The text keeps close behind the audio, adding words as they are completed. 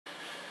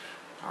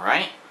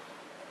Alright.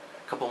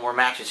 A couple more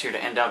matches here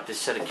to end out this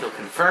set of Kill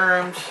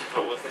Confirmed.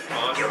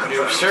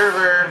 New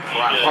server.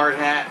 We're on Hard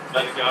Hat.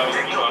 Fuck.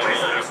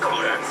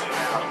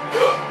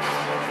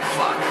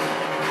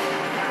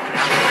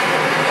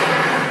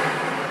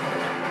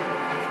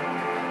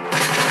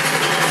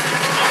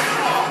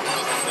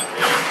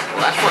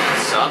 Well, that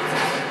fucking sucked.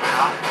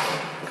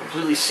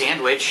 Completely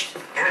sandwiched.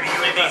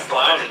 Maybe that's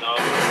loud enough. I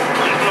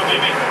don't know,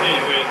 maybe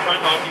wait, try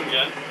talking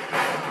again.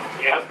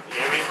 Yep, you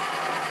hear me?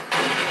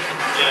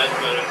 Yeah, it's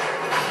better.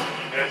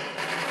 Good.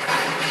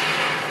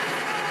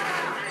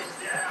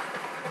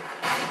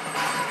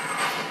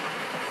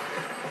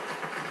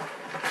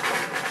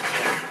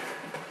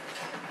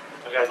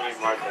 I gotta need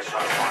Mark to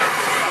shot one.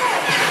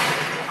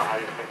 How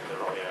do you fix it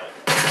all yet?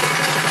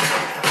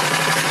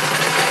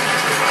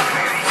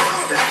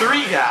 The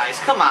three guys,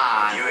 come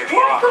on.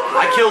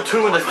 I killed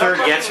two and the third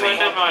gets me.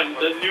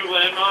 The new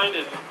landmine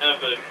is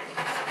epic.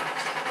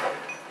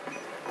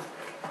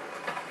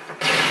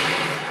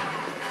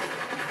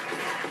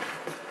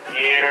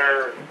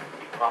 Here,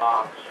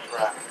 box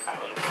trap.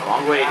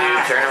 Long way,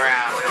 dude. Turn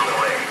around.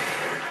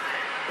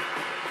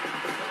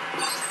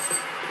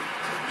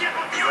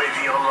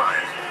 UAV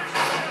online.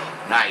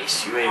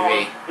 Nice, UAV.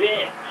 Oh,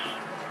 bitch.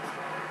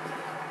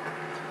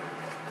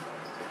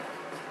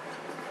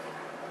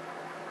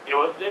 You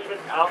know what's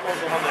different? I don't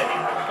know how many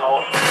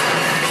assault.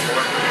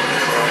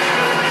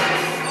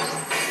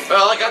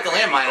 Well, I got the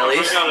landmine at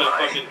least. I got a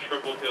fucking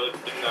triple kill. It's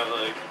in that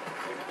like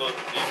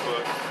explosive decoy.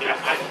 Yeah,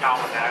 I got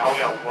one now. I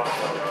got one.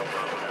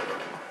 Whatever.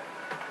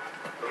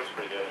 It was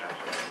pretty good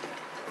actually.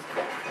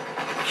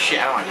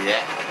 Shit, I don't want to do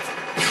that.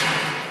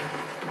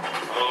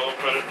 Oh,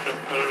 predator,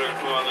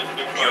 come on, let's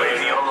do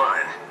UAV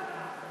online.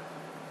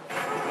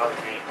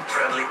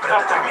 Friendly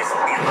predator missile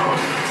inbound.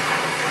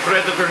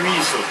 Predator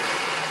missile.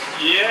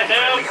 Yeah,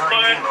 hell,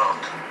 Behind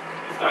inbound.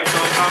 I got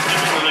a copy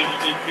and then I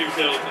just need 2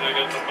 kills and I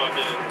got the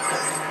fucking...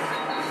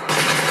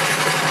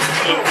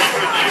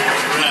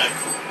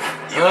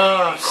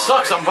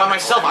 Sucks, I'm by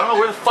myself. I don't know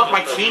where the fuck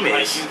my team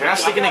is. They're not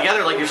sticking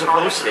together like you're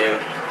supposed to.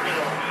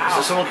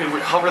 So someone can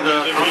recover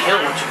the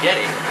kill once you get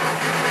it.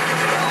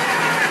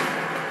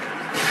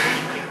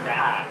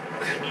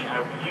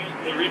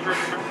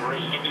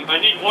 I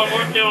need one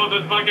more kill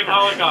with this fucking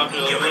helicopter.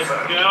 Let's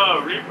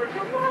go. Reaper,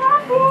 come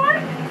on,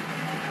 boy!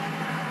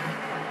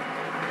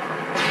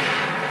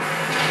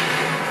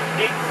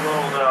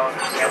 Roll down.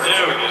 There we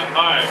go.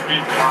 Alright,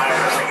 Reaper.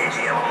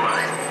 AGM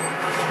online.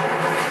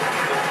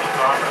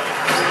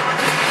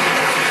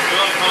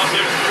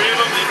 There's 3 of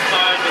them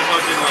inside the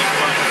fucking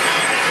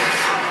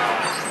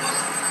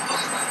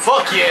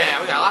Fuck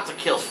yeah, we got lots of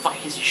kills.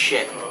 Fuck easy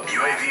shit.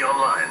 UAV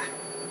online.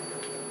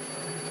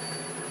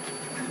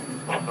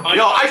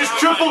 Yo, I just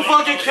triple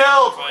fucking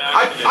killed!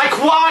 I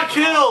quad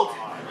killed!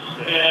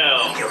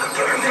 Hell.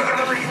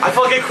 I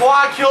fucking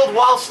quad killed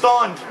while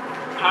stunned.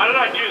 How did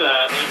I do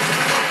that?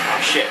 Oh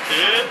shit.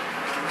 Dude?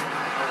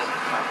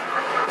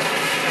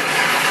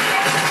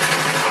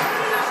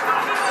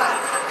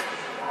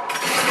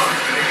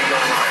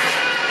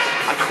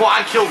 I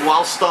quad killed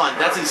while stunned.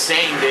 That's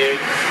insane, dude.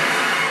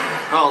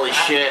 Holy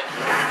shit.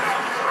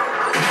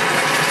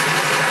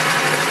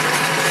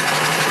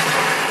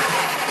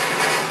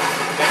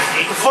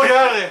 Get the fuck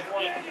out of there.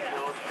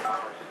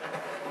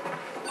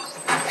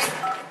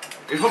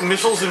 You put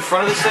missiles in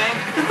front of this thing?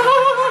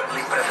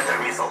 Predator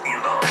missile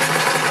inbound.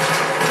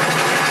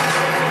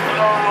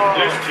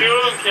 There's 2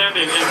 of them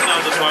camping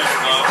inside the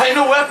parking lot. I had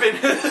no weapon.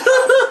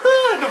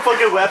 No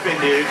fucking weapon,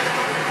 dude.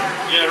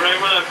 Yeah,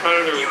 right where that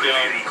predator was going.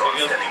 I guess one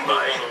of them.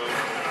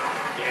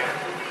 Yeah.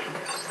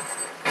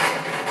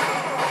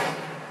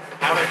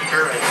 Have it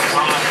sure it's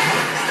on.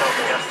 Stealth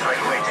gas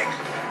strike waiting.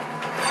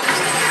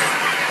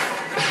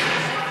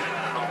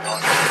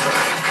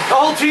 The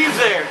whole team's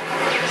there.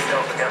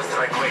 Stealth gas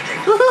strike waiting.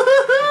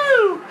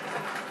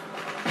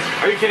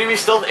 Are you kidding me?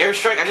 Stealth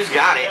airstrike? I just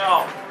got it.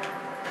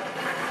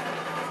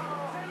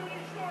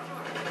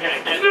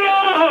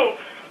 No!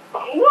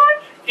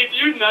 What? If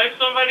you knife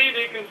somebody,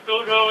 they can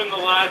still go in the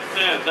last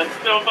 10. That's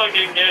so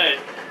fucking gay.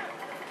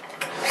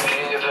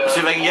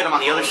 See if I can get him on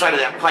the other side of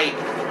that pipe.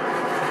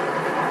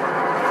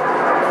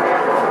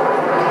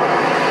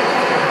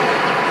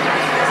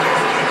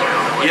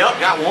 Yep,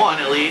 got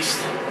one at least.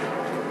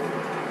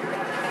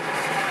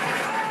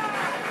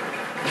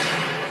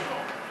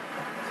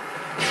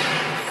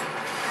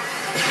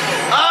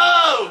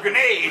 Oh,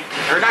 grenade!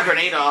 Or not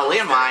grenade,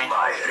 landmine.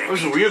 It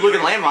was a weird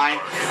looking landmine.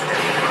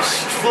 It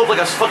flew up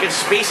like a fucking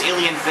space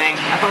alien thing.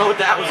 I don't know what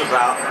that was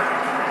about.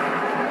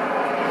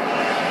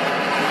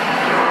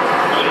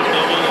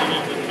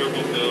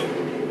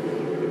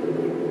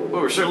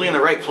 Well, we're certainly in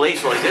the right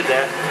place while he did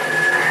that.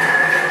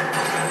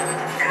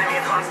 Enemy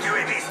advanced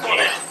UAV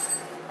spotted.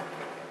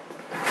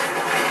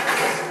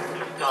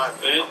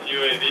 Advanced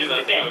UAV,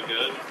 that's no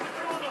good.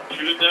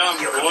 Shoot it down,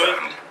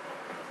 boy.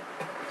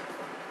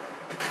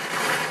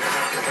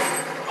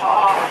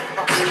 Oh,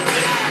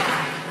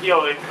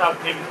 yo, it's not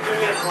even 2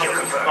 minutes on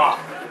the spot.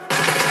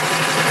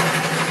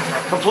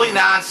 Complete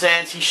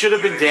nonsense. He should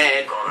have been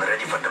dead.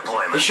 Ready for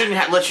deployment. They shouldn't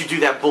have let you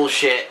do that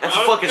bullshit. That's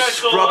a fucking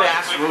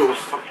scrub-ass move.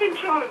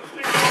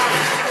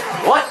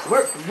 What?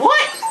 Where?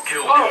 What?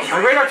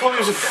 My radar told me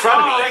he was in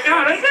front of me. Oh my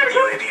god, I gotta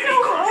go.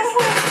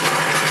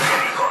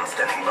 Recon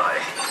standing by.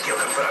 Kill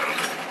confirmed.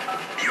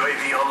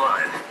 UAV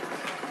online.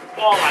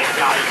 Oh my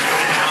god.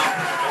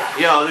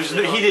 Yo,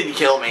 he didn't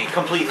kill me.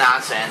 Complete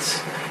nonsense.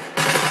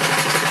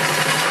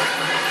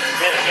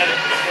 Get it.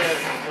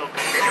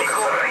 Kill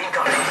confirmed.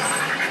 Incoming.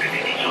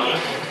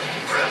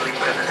 Friendly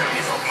predator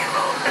missile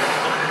inbound.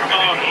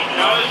 Oh,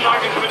 no, the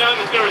shotgun coming down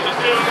the stairs.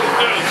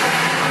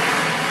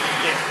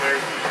 Shit, where?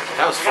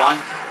 That was fun.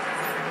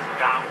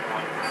 Got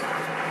one.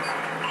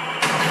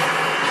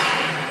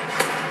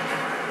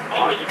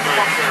 Oh, you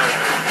fucker.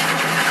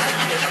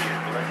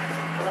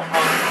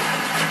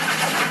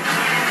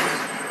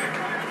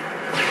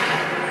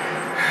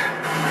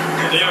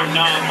 They are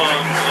not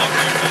following the left.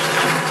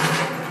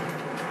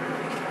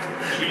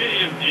 We didn't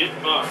even see it.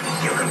 Fuck.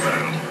 Kill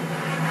confirmed.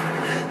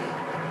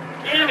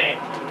 Damn it!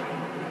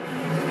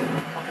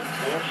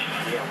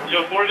 Yo,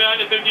 49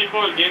 to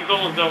 54, the game's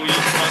almost done. We need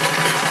to find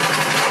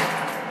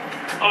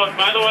Oh, and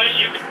by the way,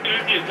 you can do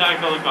the attack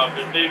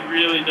helicopters. They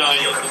really die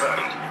Kill in this.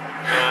 confirmed.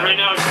 Right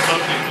now, it's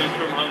focused just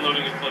from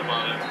unloading a clip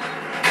on it.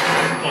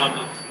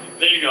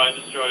 There you go, I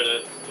destroyed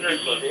it. 3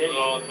 clips, it's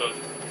all in focus.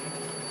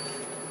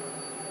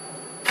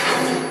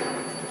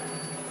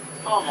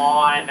 Come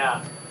on.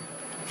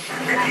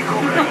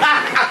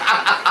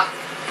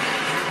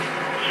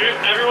 Shoot,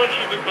 everyone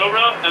shoot the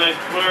Cobra, and I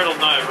swear it'll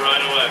die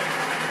right away.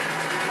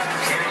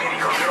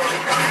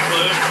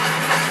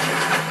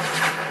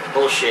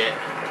 Bullshit.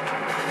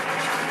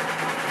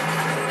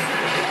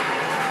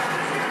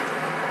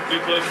 2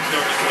 clips,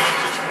 start destroying.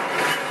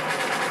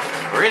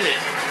 Where is it?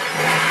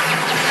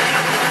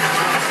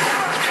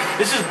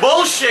 This is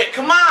bullshit.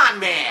 Come on,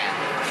 man.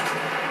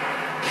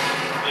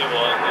 It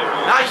was.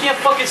 Now I can't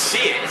fucking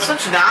see it. It's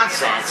such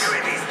nonsense.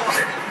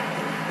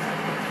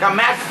 Got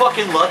mad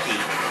fucking lucky.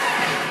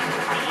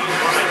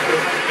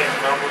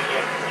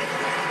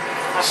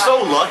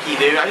 So lucky,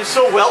 dude. I did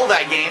so well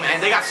that game,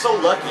 and they got so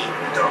lucky.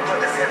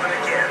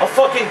 A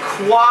fucking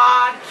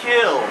quad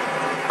kill.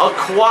 A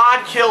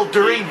quad kill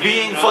during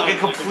being fucking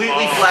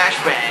completely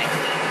flashbang.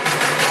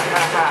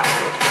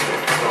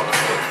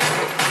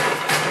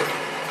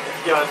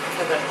 Yo, it's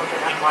because I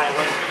fucking had my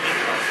leg.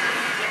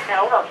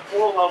 Now we're on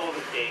 4 levels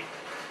of game.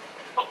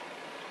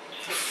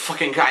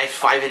 Fucking guy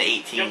 5 and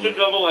 18. Get the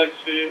double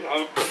XP.